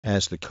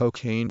As the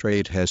cocaine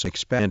trade has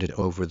expanded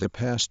over the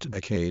past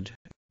decade,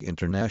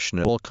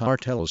 international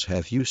cartels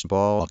have used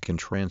Balkan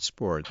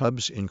transport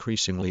hubs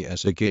increasingly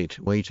as a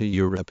gateway to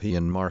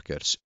European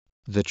markets.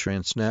 The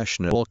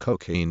transnational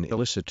cocaine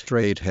illicit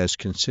trade has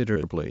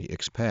considerably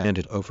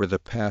expanded over the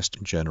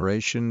past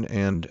generation,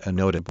 and a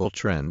notable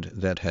trend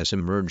that has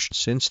emerged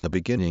since the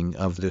beginning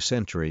of the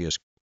century is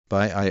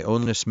by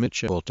Ioannis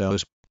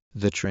Mitcheltos.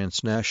 The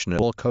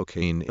transnational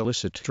cocaine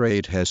illicit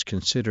trade has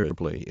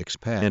considerably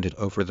expanded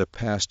over the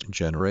past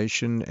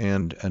generation,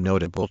 and a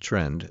notable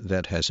trend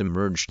that has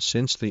emerged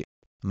since the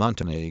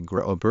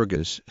Montenegro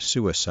Burga's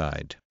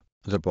suicide.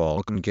 The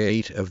Balkan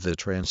Gate of the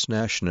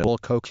transnational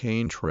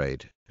cocaine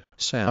trade.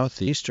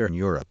 Southeastern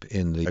Europe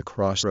in the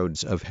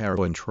crossroads of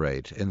heroin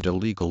trade and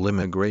illegal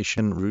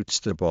immigration routes.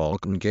 The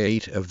Balkan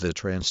Gate of the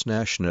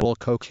transnational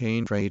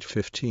cocaine trade.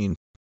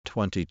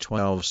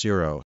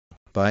 2012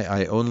 by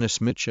Ioannis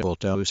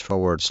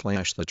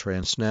Mitcheltos. The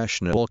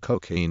transnational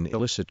cocaine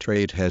illicit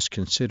trade has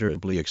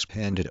considerably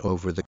expanded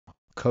over the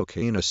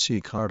cocaine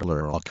sea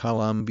carteler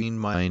Colombian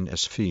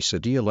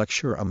 -visa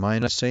lecture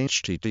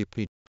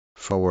http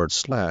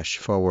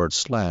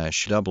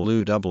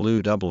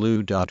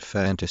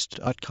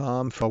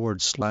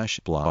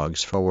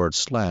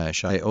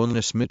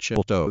www.fantast.com/blogs/Ioannis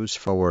Mitcheltos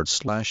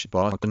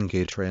Balkan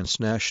Gate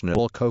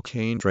transnational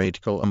cocaine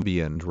trade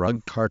Colombian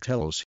drug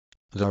cartels.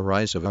 The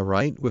rise of a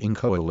right-wing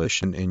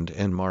coalition in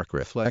Denmark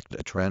reflect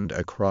a trend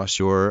across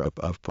Europe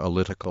of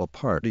political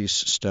parties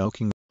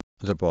stoking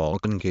the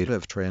Balkan Gate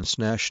of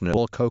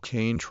transnational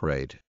cocaine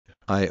trade.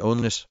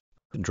 Ioannis.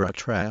 Drug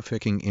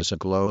trafficking is a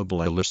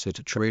global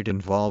illicit trade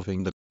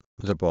involving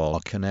the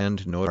Balkan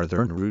and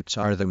northern routes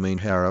are the main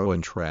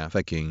heroin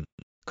trafficking.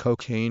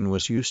 Cocaine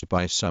was used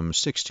by some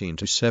 16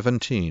 to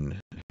 17.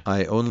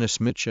 Ioannis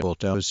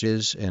Mitcheltos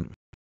is and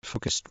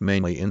focused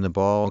mainly in the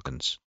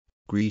Balkans,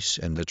 Greece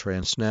and the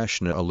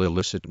transnational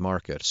illicit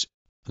markets.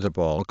 The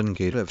Balkan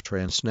Gate of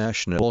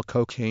transnational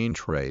cocaine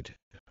trade.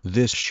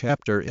 This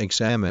chapter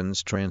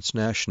examines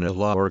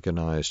transnational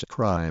organized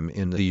crime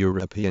in the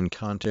European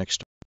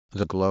context.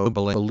 The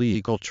global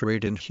illegal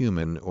trade in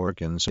human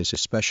organs is a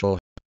special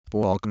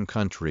Balkan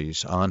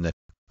countries on the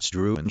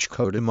Struenge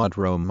Code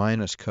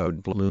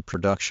Modro-Code Blue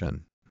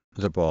production.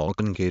 The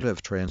Balkan Gate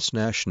of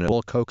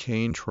transnational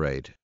cocaine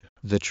trade.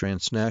 The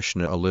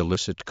transnational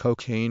illicit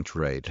cocaine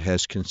trade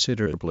has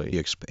considerably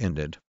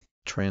expanded.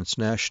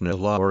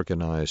 Transnational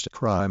organized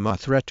crime a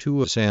threat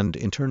to us and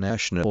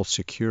international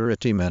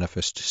security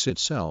manifests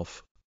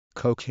itself.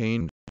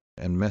 Cocaine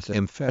and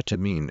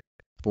methamphetamine.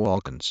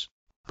 Balkans.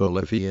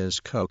 Bolivia's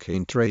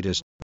cocaine trade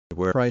is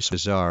where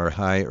prices are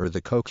higher.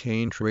 The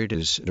cocaine trade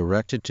is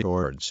directed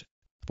towards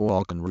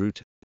Balkan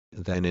route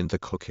than in the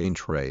cocaine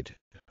trade.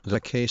 The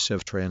case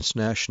of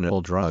transnational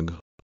drug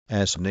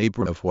as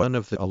neighbor of one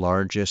of the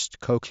largest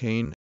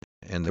cocaine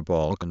and the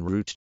Balkan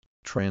route.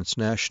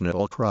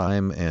 Transnational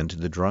crime and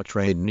the drug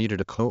trade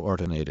needed a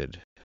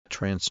coordinated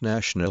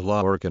transnational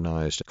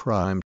organized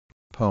crime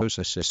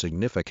poses a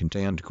significant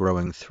and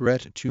growing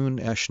threat to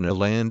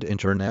national and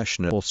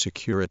international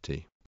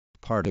security,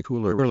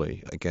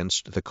 particularly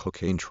against the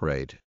cocaine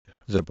trade.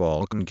 The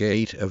Balkan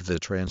Gate of the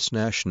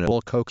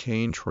transnational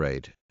cocaine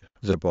trade.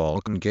 The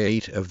Balkan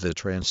Gate of the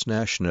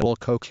transnational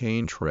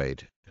cocaine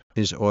trade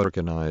is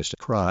organized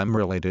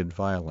crime-related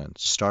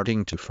violence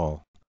starting to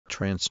fall.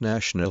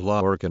 Transnational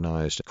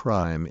organized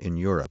crime in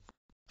Europe.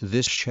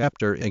 This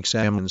chapter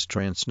examines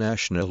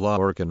transnational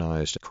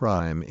organized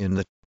crime in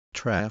the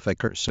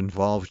traffickers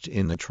involved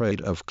in the trade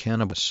of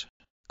cannabis,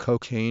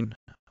 cocaine,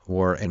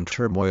 war and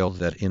turmoil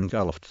that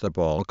engulfed the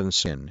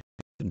Balkans in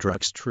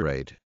drugs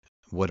trade.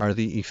 What are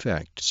the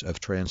effects of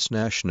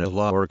transnational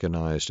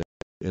organized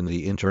in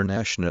the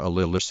international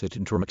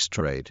illicit drugs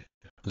trade?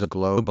 The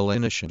Global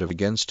Initiative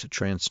Against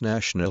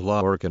Transnational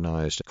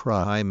Organized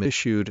Crime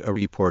issued a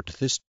report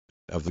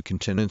of the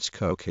continent's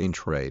cocaine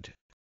trade,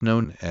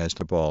 known as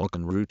the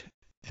Balkan Route,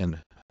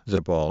 and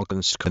the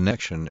Balkans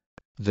Connection.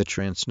 The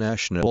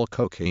transnational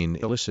cocaine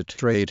illicit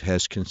trade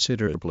has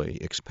considerably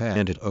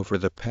expanded over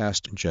the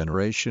past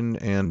generation,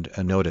 and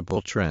a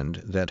notable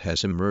trend that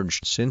has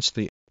emerged since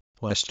the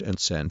West and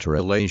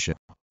Central Asia.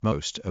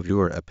 Most of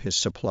Europe is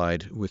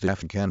supplied with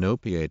Afghan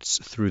opiates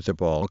through the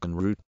Balkan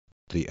Route.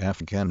 The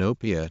Afghan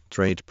Opiate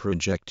Trade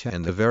Project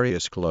and the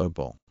various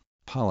global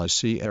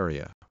policy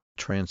area.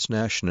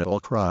 Transnational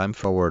Crime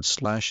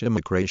 /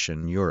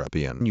 Immigration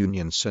European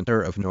Union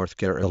Center of North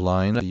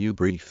Carolina U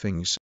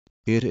briefings.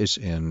 It is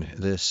in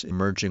this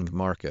emerging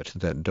market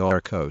that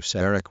Darko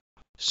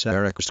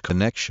Saric's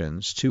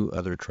connections to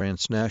other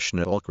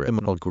transnational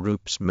criminal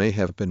groups may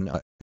have been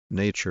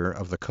nature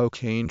of the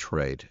cocaine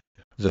trade.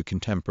 The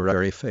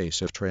contemporary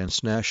face of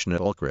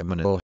transnational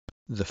criminal,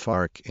 the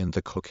FARC in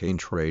the cocaine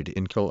trade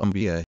in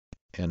Colombia,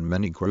 and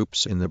many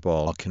groups in the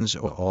Balkans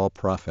all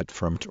profit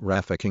from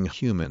trafficking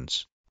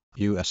humans.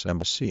 U.S.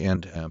 Embassy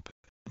and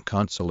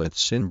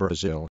consulates in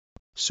Brazil,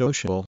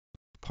 social,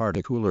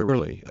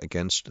 particularly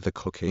against the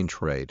cocaine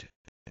trade,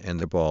 and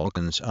the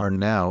Balkans are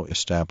now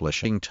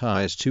establishing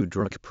ties to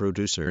drug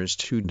producers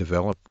to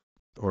develop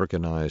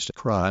Organized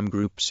crime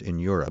groups in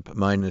Europe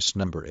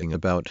numbering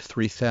about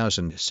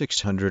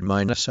 3,600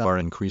 are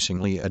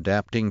increasingly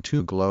adapting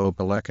to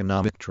global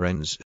economic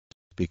trends,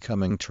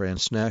 becoming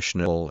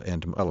transnational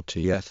and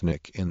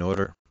multi-ethnic in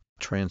order.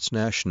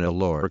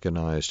 Transnational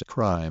organized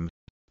crime,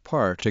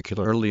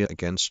 particularly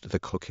against the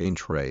cocaine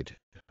trade,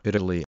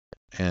 Italy,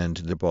 and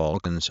the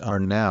Balkans are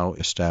now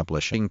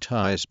establishing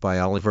ties by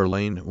Oliver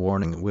Lane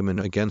warning women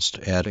against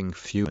adding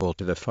fuel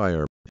to the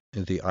fire.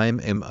 The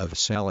Imam of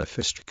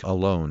Salafist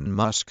Elon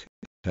Musk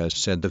has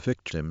said the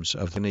victims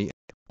of the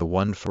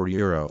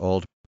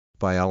 4-year-old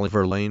by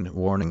Oliver Lane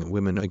warning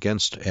women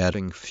against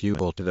adding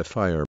fuel to the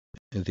fire.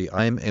 The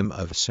Imam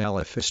of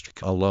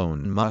Salafist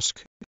Elon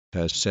Musk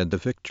has said the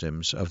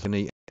victims of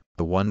the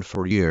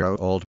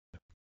 4-year-old